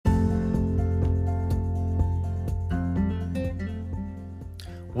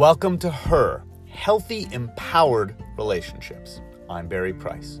Welcome to Her, Healthy, Empowered Relationships. I'm Barry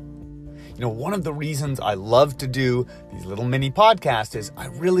Price. One of the reasons I love to do these little mini podcasts is I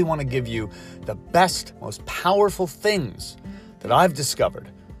really want to give you the best, most powerful things that I've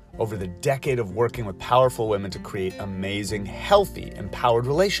discovered over the decade of working with powerful women to create amazing, healthy, empowered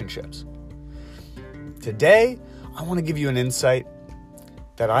relationships. Today, I want to give you an insight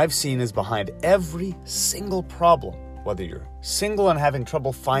that I've seen is behind every single problem, whether you're single and having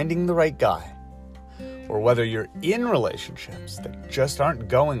trouble finding the right guy, or whether you're in relationships that just aren't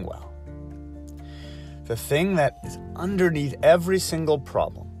going well. The thing that is underneath every single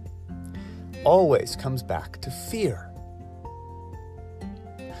problem always comes back to fear.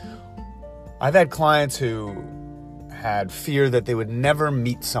 I've had clients who had fear that they would never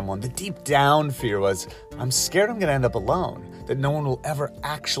meet someone. The deep down fear was, I'm scared I'm going to end up alone, that no one will ever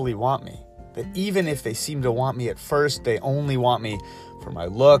actually want me. That even if they seem to want me at first, they only want me for my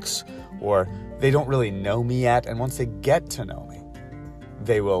looks, or they don't really know me yet. And once they get to know me,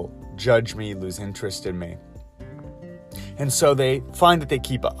 they will judge me, lose interest in me. And so they find that they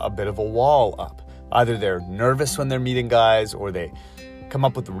keep a bit of a wall up. Either they're nervous when they're meeting guys, or they come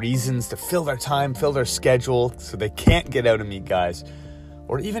up with reasons to fill their time, fill their schedule, so they can't get out and meet guys.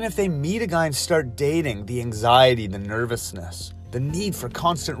 Or even if they meet a guy and start dating, the anxiety, the nervousness, the need for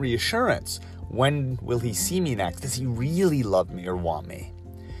constant reassurance. When will he see me next? Does he really love me or want me?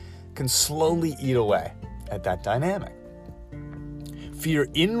 Can slowly eat away at that dynamic. Fear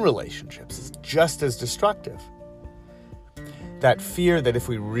in relationships is just as destructive. That fear that if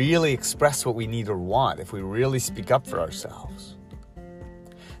we really express what we need or want, if we really speak up for ourselves,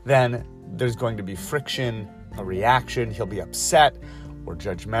 then there's going to be friction, a reaction. He'll be upset or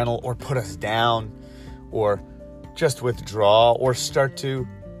judgmental or put us down or just withdraw or start to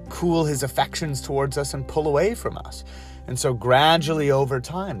cool his affections towards us and pull away from us. And so gradually over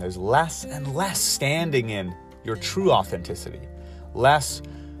time, there's less and less standing in your true authenticity, less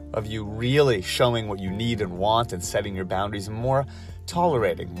of you really showing what you need and want and setting your boundaries, and more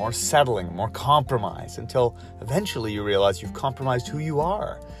tolerating, more settling, more compromise, until eventually you realize you've compromised who you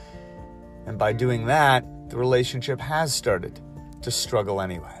are. And by doing that, the relationship has started to struggle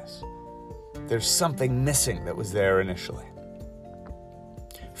anyways. There's something missing that was there initially.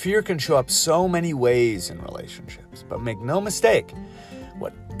 Fear can show up so many ways in relationships, but make no mistake,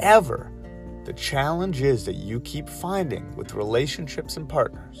 whatever the challenge is that you keep finding with relationships and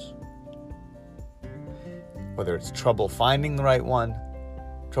partners, whether it's trouble finding the right one,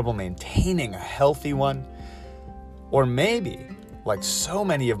 trouble maintaining a healthy one, or maybe, like so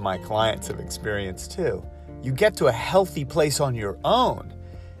many of my clients have experienced too, you get to a healthy place on your own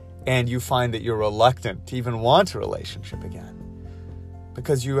and you find that you're reluctant to even want a relationship again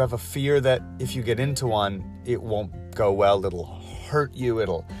because you have a fear that if you get into one, it won't go well, it'll hurt you,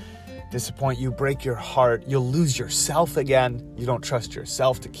 it'll disappoint you, break your heart, you'll lose yourself again, you don't trust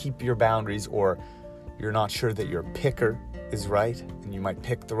yourself to keep your boundaries, or you're not sure that your picker is right and you might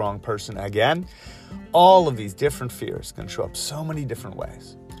pick the wrong person again. All of these different fears can show up so many different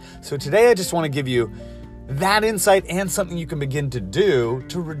ways. So today I just want to give you that insight and something you can begin to do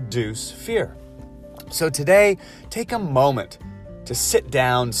to reduce fear. So today, take a moment to sit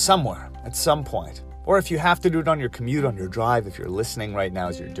down somewhere at some point, or if you have to do it on your commute, on your drive, if you're listening right now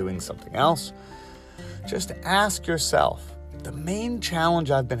as you're doing something else, just ask yourself, the main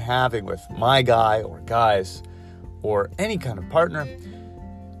challenge I've been having with my guy or guys or any kind of partner,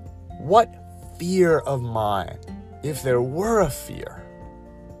 what fear of mine, if there were a fear,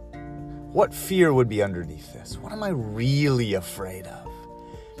 what fear would be underneath this? What am I really afraid of?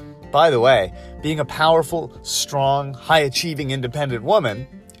 By the way, being a powerful, strong, high-achieving, independent woman,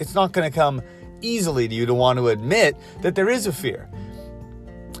 it's not going to come easily to you to want to admit that there is a fear.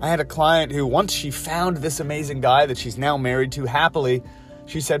 I had a client who, once she found this amazing guy that she's now married to happily,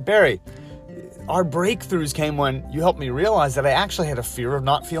 she said, Barry, our breakthroughs came when you helped me realize that I actually had a fear of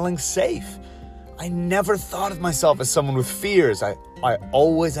not feeling safe. I never thought of myself as someone with fears. I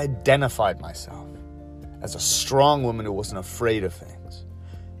always identified myself as a strong woman who wasn't afraid of things,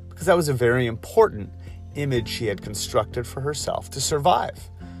 because that was a very important image she had constructed for herself to survive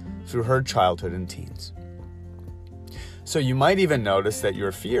through her childhood and teens. So you might even notice that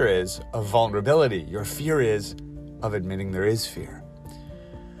your fear is of vulnerability. Your fear is of admitting there is fear.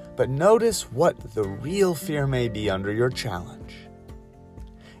 But notice what the real fear may be under your challenge.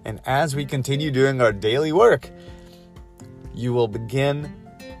 And as we continue doing our daily work, you will begin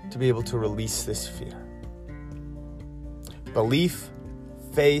to be able to release this fear. Belief,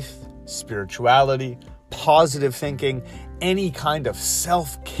 faith, spirituality, positive thinking, any kind of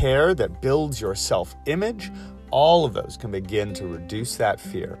self-care that builds your self-image all of those can begin to reduce that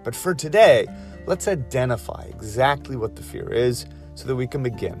fear. But for today, let's identify exactly what the fear is so that we can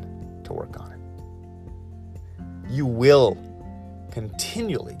begin to work on it. You will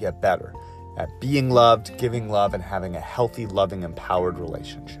continually get better at being loved, giving love, and having a healthy, loving, empowered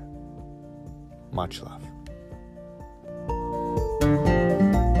relationship. Much love.